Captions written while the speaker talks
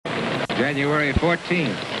January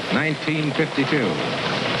 14th, 1952.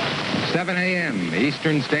 7 a.m.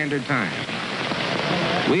 Eastern Standard Time.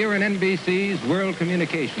 We are in NBC's World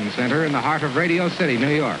Communications Center in the heart of Radio City,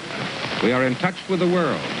 New York. We are in touch with the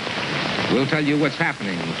world. We'll tell you what's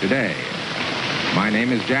happening today. My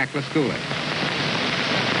name is Jack Lasculi.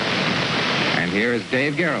 And here is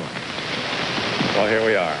Dave Garroway. Well, here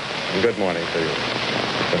we are. And good morning to you.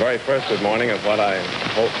 The very first good morning of what I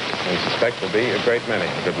hope and suspect will be a great many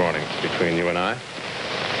good mornings between you and I.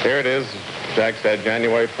 Here it is, Jack said,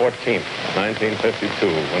 January 14th, 1952,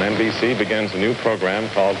 when NBC begins a new program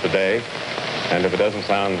called Today. And if it doesn't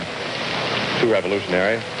sound too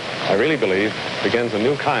revolutionary, I really believe begins a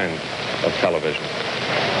new kind of television.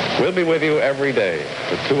 We'll be with you every day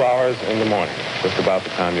for 2 hours in the morning, just about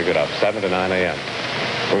the time you get up, 7 to 9 a.m.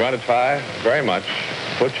 We're going to try very much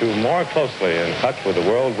to put you more closely in touch with the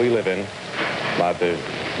world we live in by the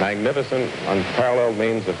magnificent, unparalleled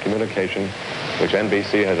means of communication which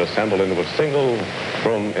NBC has assembled into a single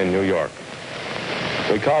room in New York.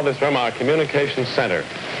 We call this room our Communications Center.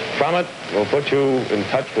 From it, we'll put you in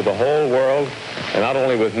touch with the whole world, and not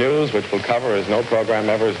only with news, which we'll cover as no program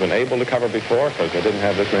ever has been able to cover before, because we didn't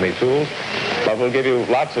have this many tools, but we'll give you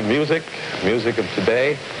lots of music of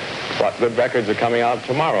today, what good records are coming out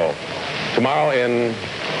tomorrow. Tomorrow in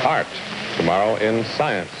art, tomorrow in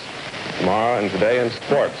science, tomorrow and today in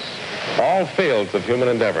sports. All fields of human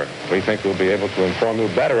endeavor we think we'll be able to inform you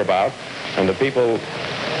better about, and the people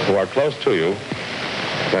who are close to you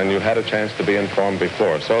than you had a chance to be informed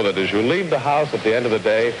before, so that as you leave the house at the end of the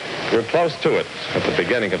day, you're close to it at the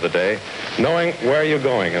beginning of the day, knowing where you're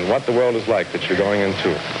going and what the world is like that you're going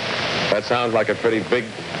into. That sounds like a pretty big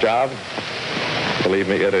job. Believe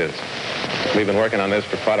me, it is. We've been working on this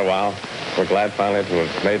for quite a while. We're glad finally to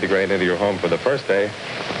have made the grade into your home for the first day.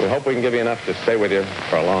 We hope we can give you enough to stay with you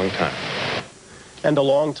for a long time. And a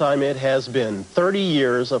long time it has been, 30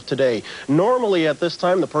 years of Today. Normally at this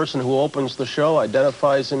time, the person who opens the show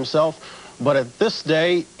identifies himself, but at this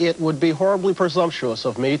day, it would be horribly presumptuous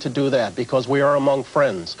of me to do that, because we are among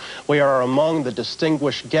friends. We are among the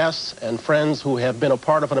distinguished guests and friends who have been a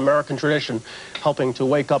part of an American tradition, helping to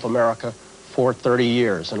wake up America for 30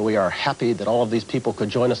 years, and we are happy that all of these people could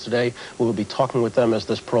join us today. We will be talking with them as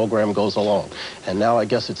this program goes along. And now I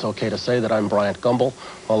guess it's okay to say that I'm Bryant Gumbel,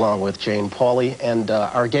 along with Jane Pauley, and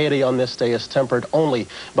our gaiety on this day is tempered only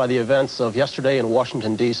by the events of yesterday in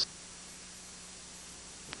Washington, D.C.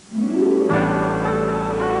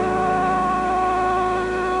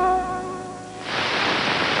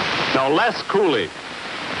 Now, Les Cooley.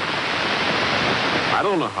 I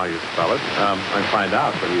don't know how you spell it. I find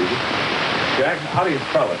out pretty easy. Jack, how do you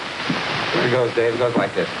spell it? Here it goes, Dave. It goes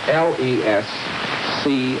like this. L-E-S-C-O-U-L-I-E.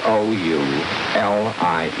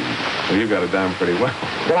 Well, you got it down pretty well.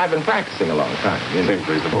 Well, I've been practicing a long time. You seem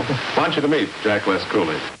reasonable. Why don't you to meet Jack Les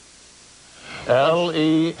Cooley?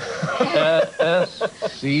 L-E-S-C-O-U-L-B-Y.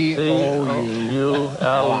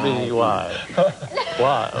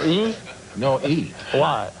 Why? E? No, E.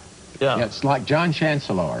 Why? Yeah. It's like John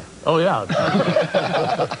Chancellor. Oh, yeah.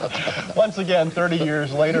 Once again, 30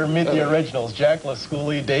 years later, meet the originals, Jack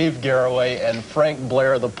Lasculi, Dave Garroway, and Frank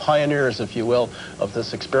Blair, the pioneers, if you will, of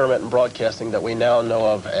this experiment in broadcasting that we now know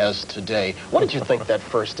of as Today. What did you think that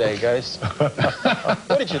first day, guys?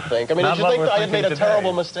 What did you think? I mean, did you think I had made a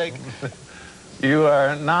terrible mistake? You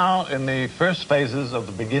are now in the first phases of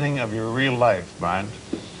the beginning of your real life, Bryant.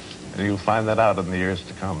 And you'll find that out in the years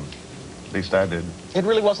to come. At least I did. It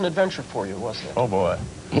really was an adventure for you, wasn't it? Oh, boy.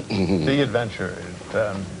 The adventure.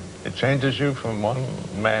 It changes you from one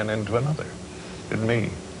man into another. In me.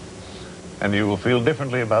 And you will feel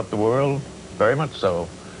differently about the world, very much so,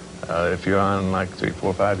 if you're on like 3,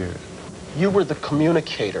 4, 5 years. You were the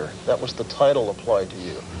communicator. That was the title applied to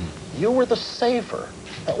you. You were the saver.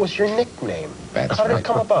 That was your nickname. That's How did right. it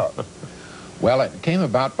come about? Well, it came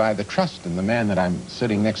about by the trust in the man that I'm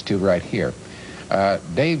sitting next to right here.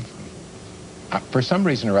 Dave, for some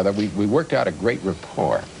reason or other, we worked out a great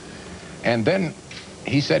rapport. And then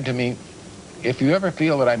he said to me, if you ever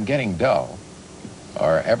feel that I'm getting dull,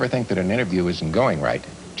 or ever think that an interview isn't going right,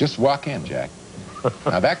 just walk in, Jack.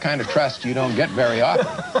 Now, that kind of trust you don't get very often.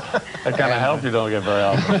 That kind of help you don't get very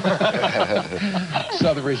often.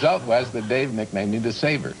 So the result was that Dave nicknamed me the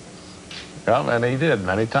Saver. Well, and he did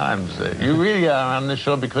many times. You really are on this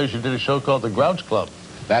show because you did a show called The Grouch Club.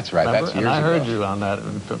 That's right. Remember? That's years ago. And I heard ago. you on that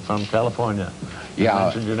from California. You Yeah.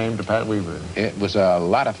 mentioned your name to Pat Weaver. It was a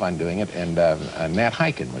lot of fun doing it, and Nat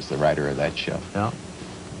Hiken was the writer of that show. Yeah.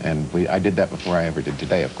 And I did that before I ever did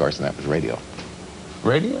Today, of course, and that was radio.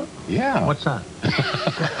 Radio? Yeah. What's that?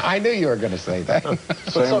 I knew you were going to say that.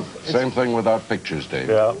 Same thing without pictures, Dave.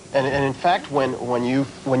 Yeah. And in fact, when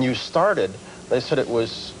you started, they said it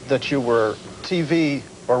was that you were TV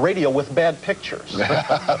or radio with bad pictures.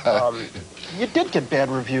 You did get bad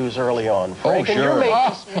reviews early on, Frank. Oh, sure.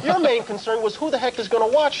 And your main concern was who the heck is going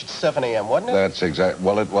to watch at 7 a.m., wasn't it? That's exact.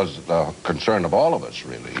 Well, it was the concern of all of us,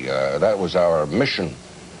 really. That was our mission,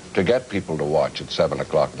 to get people to watch at 7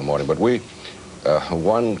 o'clock in the morning. But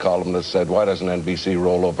one columnist said, why doesn't NBC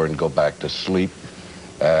roll over and go back to sleep?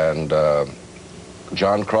 And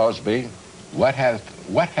John Crosby, What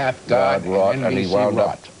hath God wrought, and and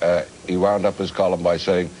he wound up his column by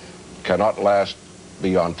saying, cannot last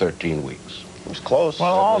beyond 13 weeks. It was close.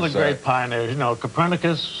 Well, all the great pioneers, you know,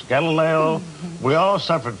 Copernicus, Galileo, we all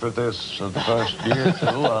suffered for this the first year or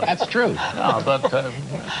two. That's true. No, but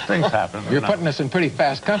things happen. You're putting us in pretty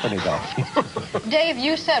fast company, though. Dave,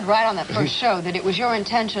 you said right on that first show that it was your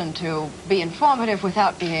intention to be informative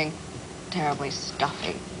without being terribly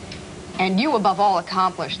stuffy. And you, above all,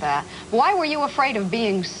 accomplished that. Why were you afraid of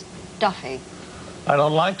being stuffy? I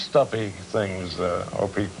don't like stuffy things or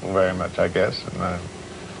people very much, I guess. And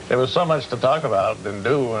there was so much to talk about and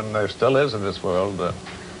do, and there still is in this world,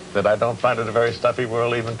 that I don't find it a very stuffy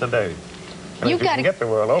world even today. And if you can get the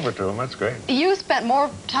world over to them, that's great. You spent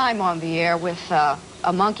more time on the air with a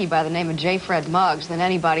monkey by the name of J. Fred Muggs than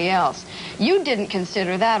anybody else. You didn't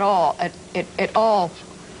consider that at all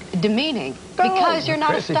demeaning, because you're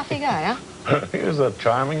not a stuffy guy, huh? He is a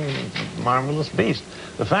charming, marvelous beast.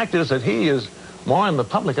 The fact is that he is more in the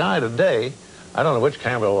public eye today. I don't know which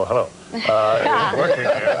camera, well, hello, is working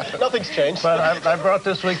here. Nothing's changed. But I brought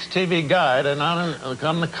this week's TV guide, and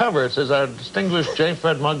on the cover it says our Distinguished J.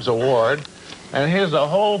 Fred Muggs Award. And here's a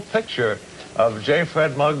whole picture of J.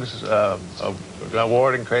 Fred Muggs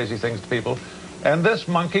awarding crazy things to people. And this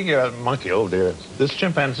monkey, oh dear, this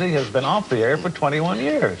chimpanzee has been off the air for 21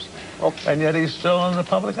 years. Okay. And yet he's still in the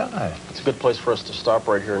public eye. It's a good place for us to stop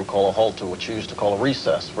right here and call a halt to what you used to call a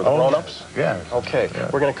recess for the grown-ups. Yeah. Okay,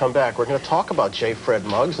 we're going to come back. We're going to talk about J. Fred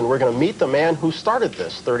Muggs, and we're going to meet the man who started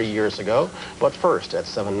this 30 years ago. But first, at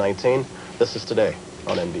 7:19, this is Today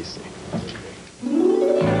on NBC.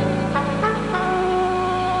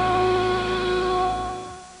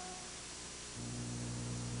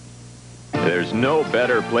 There's no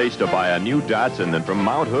better place to buy a new Datsun than from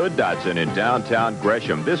Mount Hood Datsun in downtown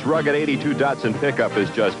Gresham. This rugged 82 Datsun pickup is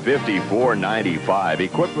just $54.95,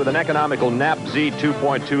 equipped with an economical Nap Z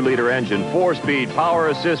 2.2-liter engine, 4-speed power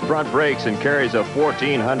assist front brakes, and carries a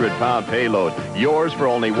 1,400-pound payload. Yours for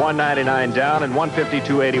only $199 down and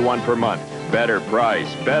 $152.81 per month. Better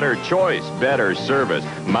price, better choice, better service.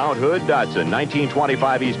 Mount Hood Datsun,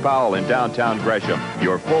 1925 East Powell in downtown Gresham.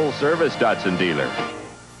 Your full-service Datsun dealer.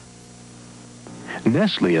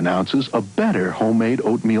 Nestle announces a better homemade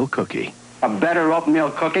oatmeal cookie. A better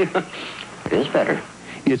oatmeal cookie? It is better.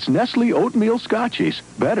 It's Nestle Oatmeal Scotchies.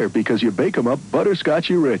 Better because you bake them up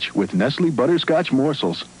butterscotchy rich with Nestle Butterscotch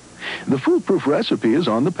Morsels. The foolproof recipe is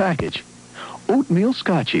on the package. Oatmeal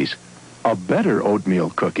Scotchies. A better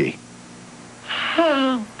oatmeal cookie.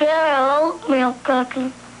 Better oatmeal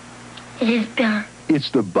cookie. It is better.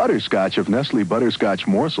 It's the butterscotch of Nestle Butterscotch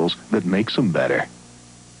Morsels that makes them better.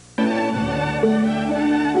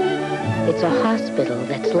 It's a hospital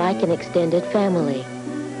that's like an extended family,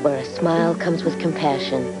 where a smile comes with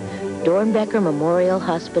compassion. Dornbecker Memorial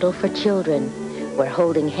Hospital for Children, where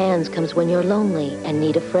holding hands comes when you're lonely and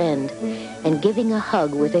need a friend, and giving a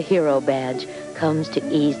hug with a hero badge comes to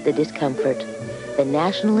ease the discomfort. The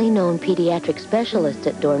nationally known pediatric specialists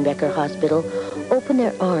at Dornbecker Hospital open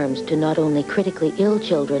their arms to not only critically ill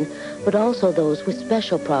children, but also those with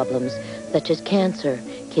special problems, such as cancer,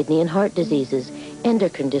 kidney and heart diseases,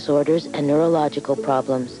 endocrine disorders, and neurological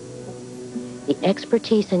problems. The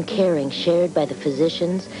expertise and caring shared by the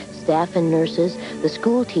physicians, staff and nurses, the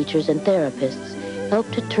school teachers and therapists help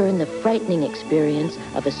to turn the frightening experience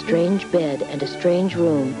of a strange bed and a strange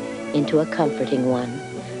room into a comforting one.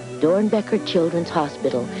 Dornbecker Children's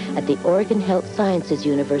Hospital at the Oregon Health Sciences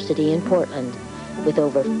University in Portland, with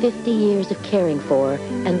over 50 years of caring for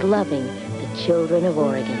and loving the children of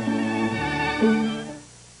Oregon.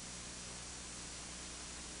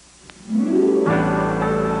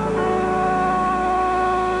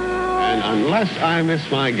 Unless I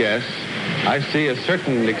miss my guess, I see a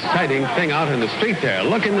certain exciting thing out in the street there.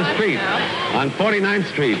 Look in the street on 49th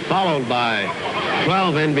Street, followed by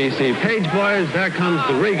 12 NBC page boys. There comes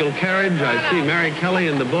the regal carriage. I see Mary Kelly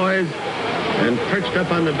and the boys. And perched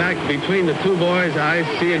up on the back between the two boys, I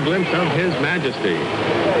see a glimpse of His Majesty.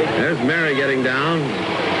 There's Mary getting down,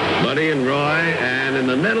 Buddy and Roy, and in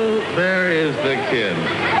the middle, there is the kid.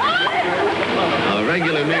 A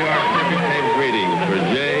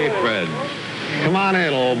on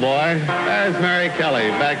in, old boy. There's Mary Kelly,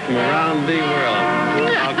 back from around the world.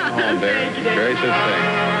 Welcome home, dear. Gracious sakes.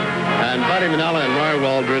 And Buddy Manella and Roy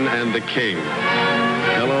Waldron and the King.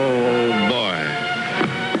 Hello, old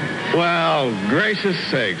boy. Well, gracious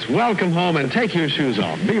sakes. Welcome home and take your shoes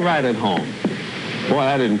off. Be right at home. Boy,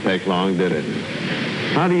 that didn't take long, did it?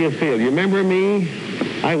 How do you feel? You remember me?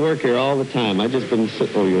 I work here all the time. I've just been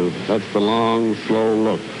sitting... Oh, you... That's the long, slow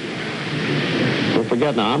look. Don't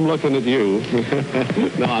forget now, I'm looking at you.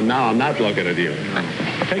 No, I'm not looking at you.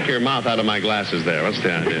 Take your mouth out of my glasses there. What's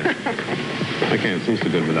the idea? I can't see so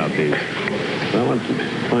good without these. I want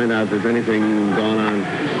to find out if there's anything going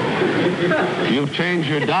on. You've changed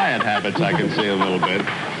your diet habits, I can see a little bit.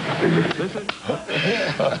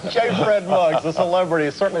 J. Fred Muggs, the celebrity,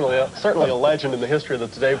 is certainly a legend in the history of the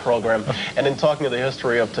Today program. And in talking of the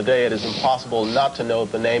history of Today, it is impossible not to know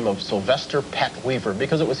the name of Sylvester Pat Weaver,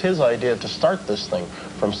 because it was his idea to start this thing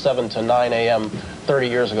from 7 to 9 a.m. 30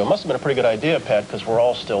 years ago. It must have been a pretty good idea, Pat, because we're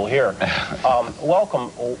all still here.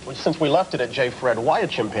 Welcome. Since we left it at J. Fred, why a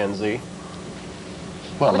chimpanzee?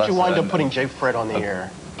 Well, how did you wind up putting J. Fred on the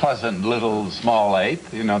air? Pleasant little small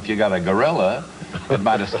ape. You know, if you got a gorilla, it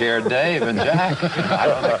might have scared Dave and Jack. I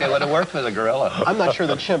don't think they would have worked with a gorilla. I'm not sure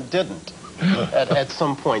the chimp didn't at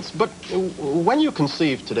some points. But when you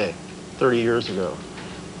conceived Today, 30 years ago,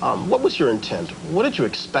 what was your intent? What did you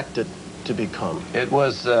expect it to become? It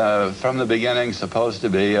was, from the beginning, supposed to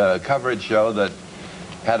be a coverage show that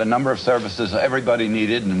had a number of services everybody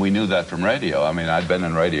needed, and we knew that from radio. I mean, I'd been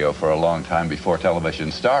in radio for a long time before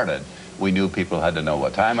television started. We knew people had to know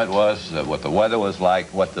what time it was, what the weather was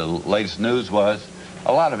like, what the latest news was,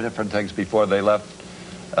 a lot of different things before they left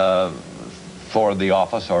for the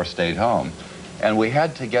office or stayed home. And we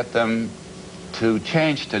had to get them to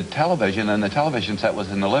change to television, and the television set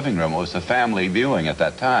was in the living room. It was the family viewing at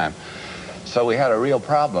that time. So we had a real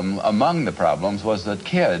problem. Among the problems was that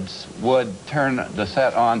kids would turn the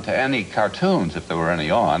set on to any cartoons, if there were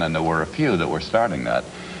any on, and there were a few that were starting that.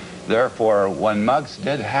 Therefore, when Muggs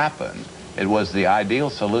did happen, it was the ideal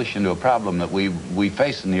solution to a problem that we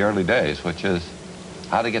faced in the early days, which is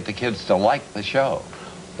how to get the kids to like the show.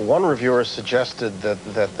 One reviewer suggested that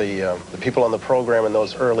the people on the program in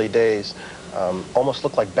those early days almost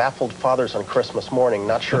looked like baffled fathers on Christmas morning,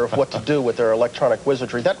 not sure of what to do with their electronic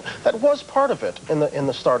wizardry. That was part of it in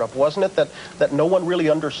the startup, wasn't it? That no one really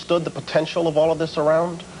understood the potential of all of this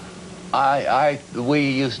around? We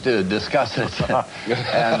used to discuss it,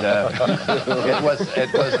 and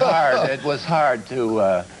it was hard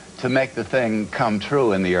to make the thing come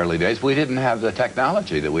true in the early days. We didn't have the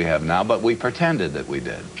technology that we have now, but we pretended that we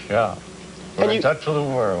did. Yeah, we're in touch with the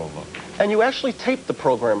world. And you actually taped the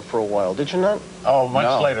program for a while, did you not? Oh,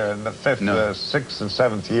 much later. In the fifth, sixth, and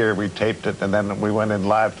seventh year, we taped it, and then we went in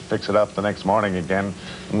live to fix it up the next morning again.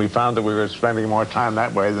 And we found that we were spending more time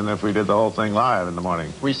that way than if we did the whole thing live in the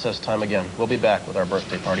morning. Recess time again. We'll be back with our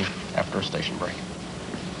birthday party after a station break.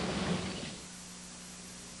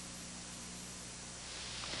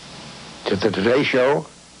 To the Today Show,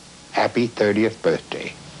 happy 30th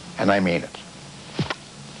birthday. And I mean it.